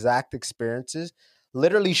 my exact experiences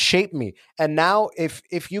literally shaped me. And now if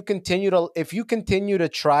you continue to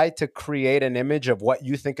try to create an image of what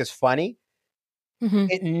you think is funny, Mm-hmm.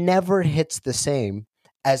 it never hits the same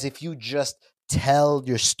as if you just tell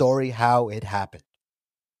your story how it happened.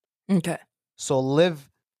 Okay. So live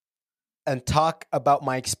and talk about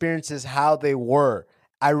my experiences how they were.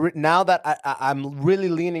 Now that I'm really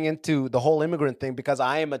leaning into the whole immigrant thing because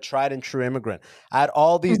I am a tried and true immigrant. I had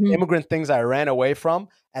all these Mm-hmm. immigrant things I ran away from,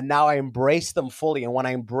 and now I embrace them fully. And when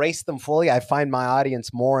I embrace them fully, I find my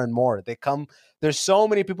audience more and more. There's so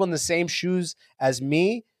many people in the same shoes as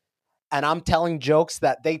me, and I'm telling jokes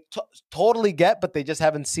that they totally get, but they just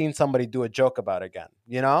haven't seen somebody do a joke about again.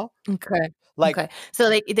 Okay. Like Okay. So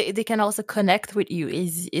like they can also connect with you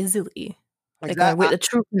easily. Like with exactly. a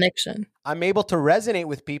true connection. I'm able to resonate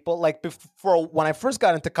with people. Like before, when I first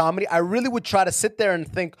got into comedy, I really would try to sit there and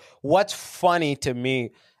think, what's funny to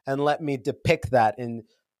me, and let me depict that in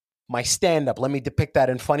my stand up. Let me depict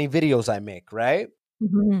that in funny videos I make, right?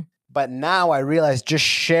 Mm-hmm. But now I realize just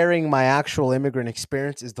sharing my actual immigrant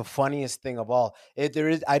experience is the funniest thing of all.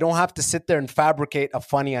 I don't have to sit there and fabricate a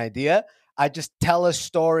funny idea. I just tell a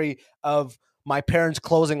story of my parents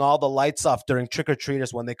closing all the lights off during trick or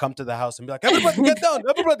treaters when they come to the house and be like, "Everybody, get down!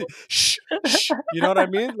 Everybody, shh, shh." You know what I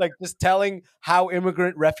mean? Like just telling how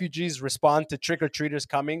immigrant refugees respond to trick or treaters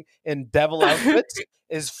coming in devil outfits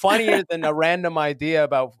is funnier than a random idea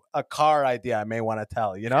about a car idea I may want to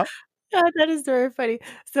tell. You know? Yeah, that is very funny.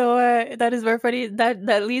 So that is very funny.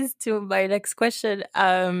 That leads to my next question.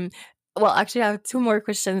 Well, actually, I have two more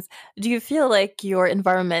questions. Do you feel like your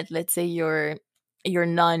environment, let's say your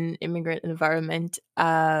non-immigrant environment,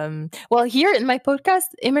 well, here in my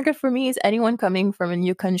podcast, immigrant for me is anyone coming from a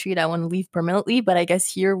new country that want to leave permanently. But I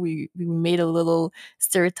guess here we made a little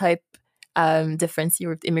stereotype difference here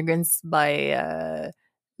with immigrants by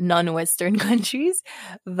non-Western countries.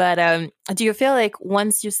 But do you feel like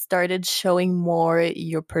once you started showing more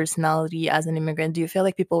your personality as an immigrant, do you feel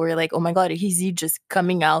like people were like, "Oh my God, is he just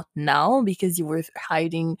coming out now because you were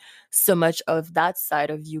hiding so much of that side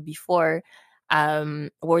of you before?"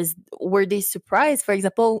 Were they surprised? For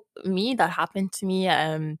example, me, that happened to me.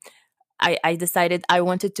 I decided I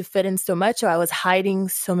wanted to fit in so much, so I was hiding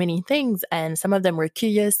so many things, and some of them were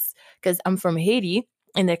curious because I'm from Haiti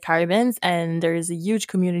in the Caribbean, and there's a huge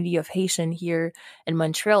community of Haitian here in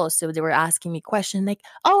Montreal. So they were asking me questions like,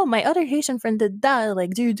 "Oh, my other Haitian friend did that.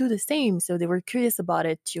 Like, do you do the same?" So they were curious about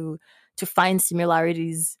it to find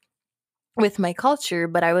similarities with my culture,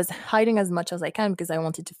 but I was hiding as much as I can because I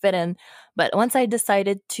wanted to fit in. But once I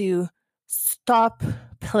decided to stop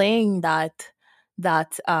playing that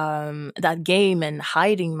game and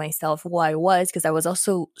hiding myself who I was, because I was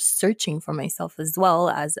also searching for myself as well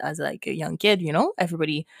as like a young kid,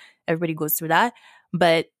 everybody goes through that.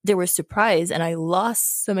 But they were surprised, and I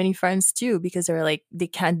lost so many friends too because they were like they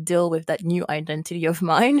can't deal with that new identity of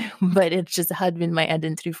mine, but it just had been my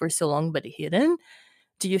identity for so long, but hidden.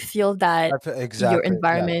 Do you feel that your Exactly. Yeah.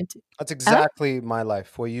 environment? That's Huh? exactly my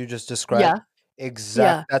life. What you just described. Yeah, Exact.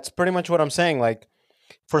 yeah. That's pretty much what I'm saying. Like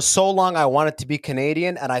for so long, I wanted to be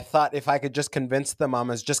Canadian, and I thought if I could just convince them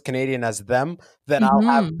I'm as just Canadian as them, then I'll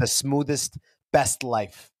have Mhm. the smoothest, best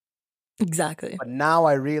life. Exactly. But now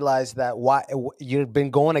I realize that why you've been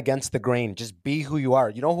going against the grain. Just be who you are.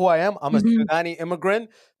 You know who I am? I'm a Hmm. Sudani immigrant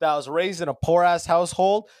that was raised in a poor ass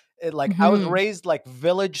household. I was Hmm. raised like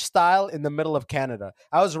village style in the middle of Canada.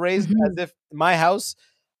 I was raised as Hmm. if my house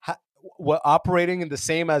ha- were operating in the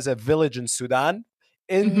same as a village in Sudan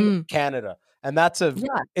in Hmm. Canada, and that's a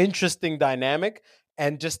Yeah. interesting dynamic.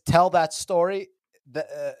 And just tell that story.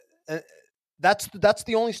 Uh, that's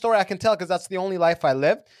the only story I can tell because that's the only life I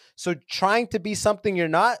lived. So trying to be something you're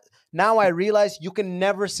not, now I realize you can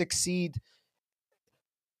never succeed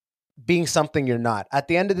being something you're not. At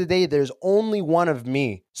the end of the day, there's only one of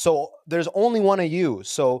me. So there's only one of you.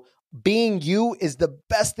 So being you is the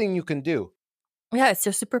best thing you can do. Yeah, it's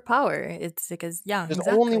your superpower. It's because, yeah, There's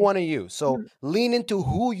only exactly. one of you. So lean into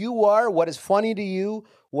who you are, what is funny to you,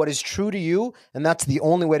 what is true to you, and that's the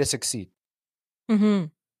only way to succeed.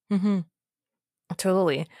 Mm-hmm. Mm-hmm.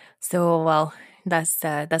 Totally. So, well, that's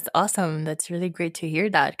awesome. That's really great to hear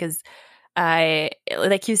that because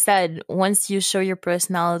like you said, once you show your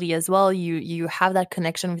personality as well, you have that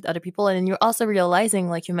connection with other people, and then you're also realizing,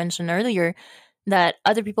 like you mentioned earlier, that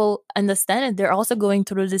other people understand it. They're also going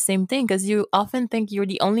through the same thing because you often think you're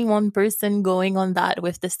the only one person going on that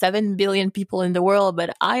with the 7 billion people in the world,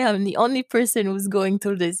 but I am the only person who's going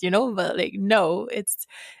through this, But like, no, it's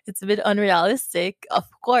a bit unrealistic. Of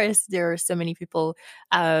course, there are so many people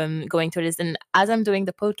going through this. And as I'm doing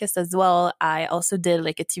the podcast as well, I also did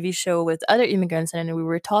like a TV show with other immigrants, and we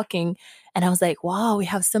were talking, and I was like, wow, we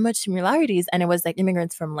have so much similarities. And it was like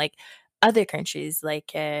immigrants from like other countries,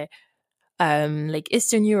 like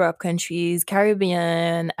Eastern Europe countries,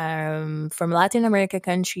 Caribbean, from Latin America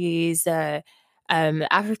countries,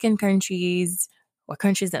 African countries, or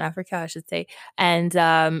countries in Africa, I should say, and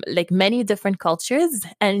like many different cultures.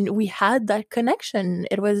 And we had that connection.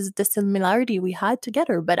 It was the similarity we had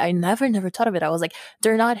together, but I never thought of it. I was like,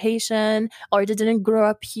 they're not Haitian, or they didn't grow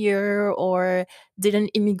up here, or didn't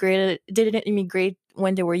immigrate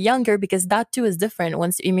when they were younger, because that too is different.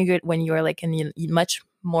 Once you immigrate when you're like in much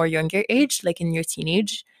more younger age, like in your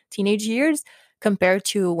teenage years, compared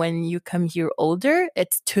to when you come here older,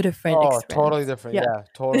 it's two different Oh, totally experience. different. Yeah. Yeah,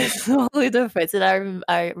 totally. It's totally different. And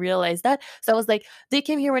I realized that. So I was like, they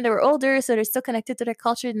came here when they were older, so they're still connected to their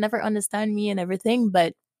culture, they never understand me and everything.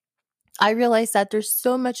 But I realized that there's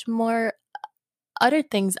so much more other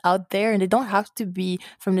things out there, and they don't have to be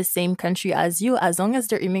from the same country as you. As long as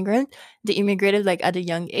they immigrated like at a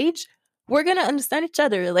young age, we're gonna understand each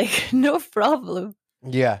other, like no problem.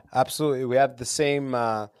 Yeah, absolutely. We have the same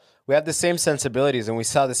sensibilities and we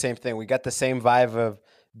saw the same thing. We got the same vibe of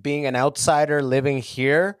being an outsider living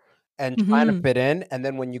here and trying to Hmm. fit in, and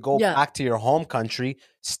then when you go Yeah. back to your home country,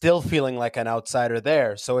 still feeling like an outsider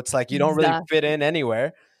there. So it's like you don't really fit Exactly. in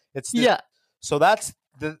anywhere. It's this Yeah. so that's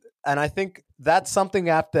the and I think that's something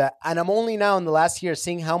I have to, and I'm only now in the last year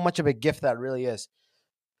seeing how much of a gift that really is.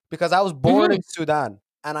 Because I was born in Hmm. Sudan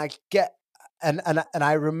and I get and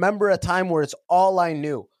I remember a time where it's all I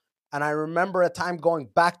knew. And I remember a time going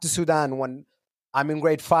back to Sudan when I'm in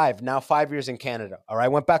grade 5, now 5 years in Canada. Or I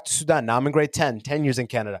went back to Sudan, now I'm in grade 10, 10 years in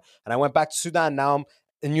Canada. And I went back to Sudan, now I'm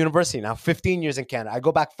in university, now 15 years in Canada. I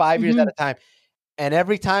go back 5 years at Hmm. a time. And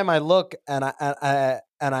every time I look and I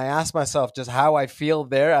ask myself just how I feel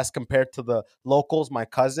there as compared to the locals, my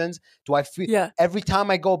cousins, do I feel Yeah. every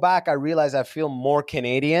time I go back, I realize I feel more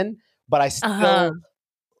Canadian, but I Uh-huh. still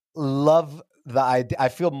love the idea. I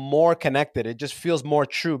feel more connected. It just feels more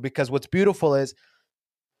true because what's beautiful is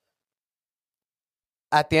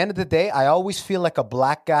at the end of the day, I always feel like a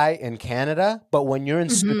black guy in Canada, but when you're in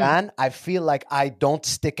Hmm. Sudan, I feel like I don't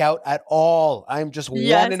stick out at all. I'm just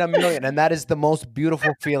one Yes. in a million. And that is the most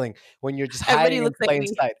beautiful feeling when you're just Everybody hiding in looks like plain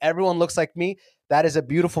me. sight. Everyone looks like me. That is a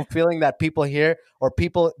beautiful feeling that people here or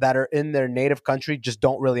people that are in their native country just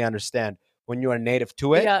don't really understand when you are native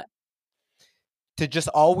to it. Yeah. To just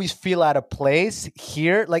always feel out of place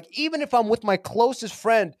here, like even if I'm with my closest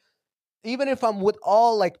friend, even if I'm with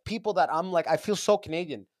all like people that I'm like, I feel so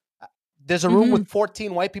Canadian. There's a room Hmm. with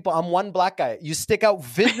 14 white people. I'm one black guy. You stick out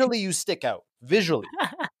visually, you stick out visually.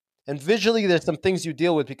 And visually, there's some things you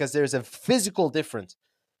deal with because there's a physical difference.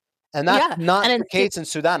 And that's Yeah. not And the then case in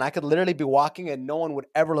Sudan. I could literally be walking and no one would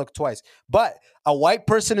ever look twice. But a white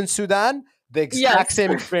person in Sudan, the exact yes.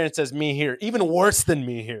 same experience as me here, even worse than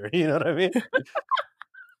me here. You know what I mean?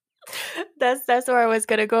 That's where I was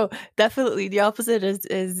gonna go. Definitely, the opposite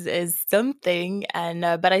is something, and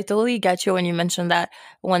but I totally get you when you mentioned that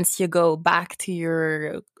once you go back to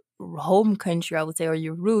your home country, I would say, or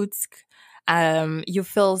your roots, you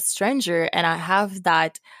feel stranger. And I have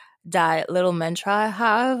that little mantra I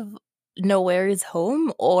have. nowhere is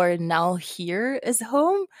home or now here is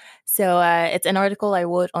home. So it's an article I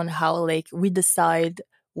wrote on how like we decide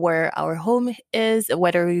where our home is,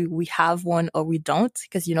 whether we have one or we don't,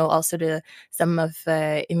 because also the some of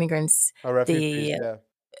immigrants, Or refugees, they yeah.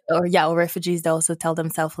 or refugees, they also tell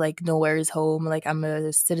themselves like nowhere is home, like I'm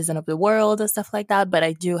a citizen of the world and stuff like that. But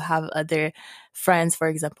I do have other friends, for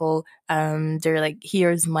example, they're like,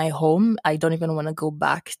 here's my home, I don't even want to go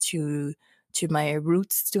back to my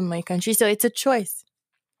roots, to my country. So it's a choice,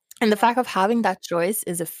 and the fact of having that choice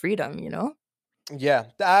is a freedom. Yeah,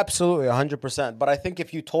 absolutely, 100%. But I think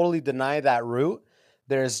if you totally deny that root,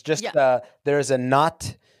 Yeah. there's a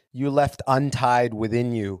knot you left untied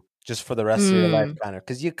within you just for the rest of your life, Mm, kind of,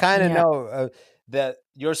 because you kind of yeah. know that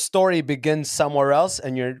your story begins somewhere else,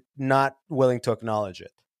 and you're not willing to acknowledge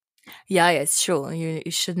it. Yeah, it's true.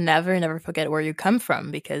 You should never forget where you come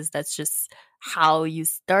from, because that's just how you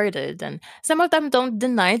started. And some of them don't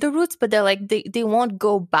deny the roots, but they're like they won't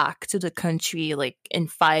go back to the country like in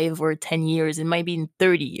 5 or 10 years. It might be in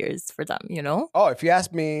 30 years for them. Oh,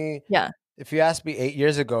 Yeah. if you asked me 8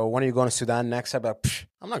 years ago, when are you going to Sudan next? I'd be like, "Psh,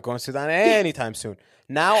 I'm not going to Sudan anytime soon."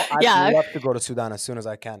 Now I'd Yeah. love to go to Sudan as soon as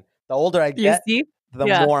I can. The older I You get, see? the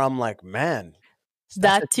Yeah. more I'm like, man, that's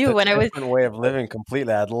That just too. a When I was different way of living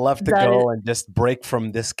completely. I'd love to that is go and just break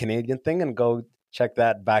from this Canadian thing and go check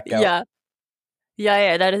that back out. yeah.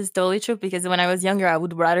 Yeah, that is totally true, because when I was younger, I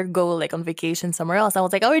would rather go like on vacation somewhere else. I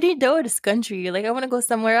was like, I already know this country. Like, I want to go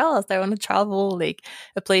somewhere else. I want to travel, like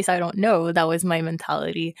a place I don't know. That was my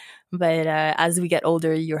mentality. But as we get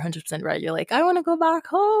older, you're 100% right. You're like, I want to go back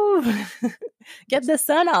home, get the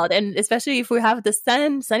sun out. And especially if we have the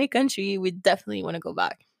sunny country, we definitely want to go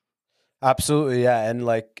back. Absolutely, yeah. And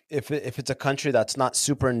like if it's a country that's not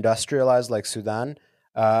super industrialized like Sudan,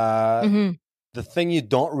 uh, Hmm. the thing you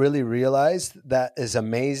don't really realize that is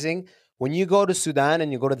amazing when you go to Sudan and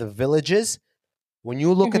you go to the villages, when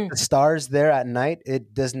you look at Hmm. the stars there at night,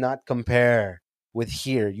 it does not compare with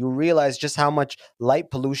here. You realize just how much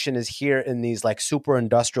light pollution is here in these like super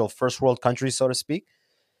industrial first world countries, so to speak.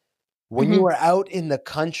 When you Hmm. are out in the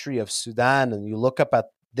country of Sudan and you look up at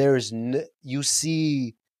you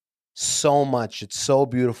see so much. It's so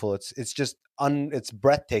beautiful. It's just it's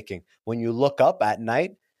breathtaking. When you look up at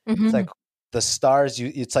night, it's like Hmm. the stars,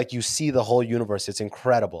 it's like you see the whole universe. It's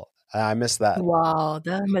incredible. I miss that. Wow,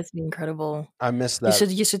 that must be incredible. I miss You that.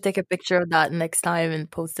 should you should take a picture of that next time and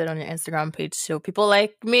post it on your Instagram page so people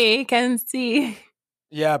like me can see.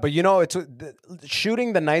 Yeah, but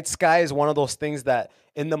shooting the night sky is one of those things that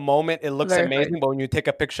in the moment it looks Very hard. amazing, but when you take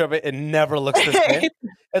a picture of it, it never looks the same.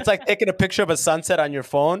 It's like taking a picture of a sunset on your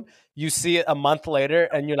phone. You see it a month later,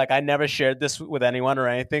 and you're like, I never shared this with anyone or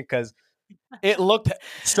anything because it looked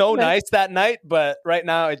so But nice that night, but right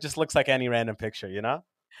now it just looks like any random picture, you know?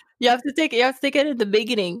 you have to take it in the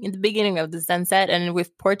beginning of the sunset and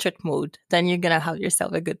with portrait mode. Then you're gonna have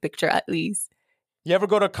yourself a good picture at least. You ever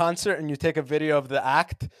go to a concert and you take a video of the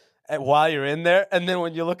act while you're in there, and then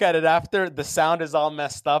when you look at it after, the sound is all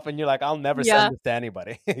messed up, and you're like, I'll never Yeah. send this to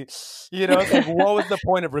anybody. It's like, what was the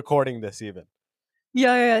point of recording this even?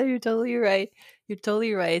 Yeah, you're totally right. You're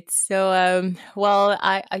totally right. So, well,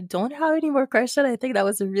 I don't have any more questions. I think that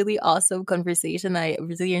was a really awesome conversation. I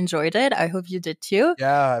really enjoyed it. I hope you did too.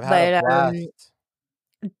 Yeah, I've had a But blast.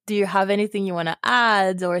 do you have anything you want to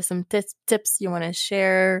add, or some tips you want to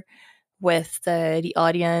share with the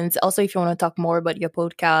audience? Also, if you want to talk more about your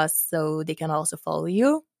podcast, so they can also follow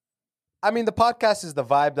you. I mean, the podcast is the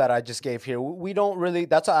vibe that I just gave here. We don't really,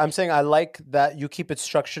 that's what I'm saying. I like that you keep it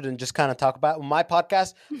structured and just kind of talk about my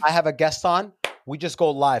podcast. I have a guest on. We just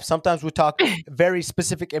go live. Sometimes we talk very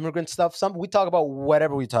specific immigrant stuff. We talk about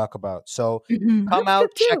whatever we talk about. So Mhm. come That's good out,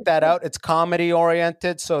 check too. that out. It's comedy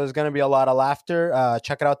oriented. So there's going to be a lot of laughter.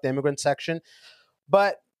 Check it out, the immigrant section.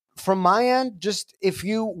 But from my end, just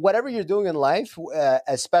whatever you're doing in life,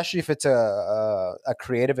 especially if it's a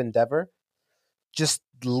creative endeavor, just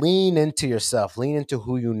lean into yourself, lean into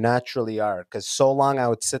who you naturally are. Because so long I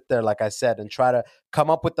would sit there, like I said, and try to come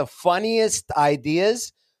up with the funniest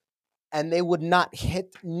ideas, and they would not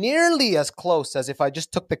hit nearly as close as if I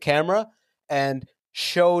just took the camera and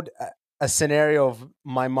showed a scenario of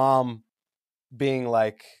my mom being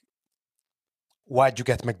like, "Why'd you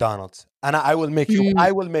get McDonald's?" And I will make you, Mm.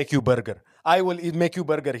 I will make you burger. I will make you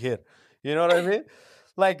burger here. You know what I mean?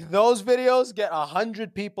 Like those videos get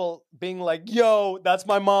 100 people being like, "Yo, that's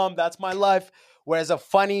my mom. That's my life." Whereas a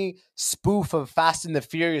funny spoof of Fast and the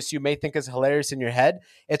Furious you may think is hilarious in your head,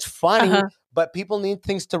 it's funny, Uh-huh. but people need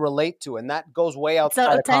things to relate to, and that goes way It's not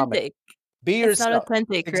outside of comedy. authentic. Be It's not yourself.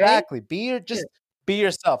 authentic, right? Exactly. Yeah. Just be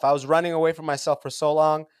yourself. I was running away from myself for so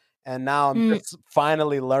long, and now I'm Mm. just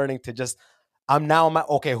finally learning to just I'm now,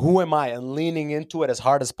 okay, who am I? And leaning into it as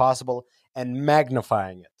hard as possible and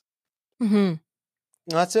magnifying it. Mm-hmm.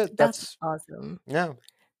 That's it. That's awesome. Yeah.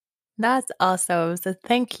 That's awesome. So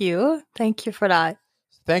thank you. Thank you for that.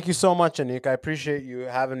 Thank you so much, Anik. I appreciate you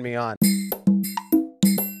having me on.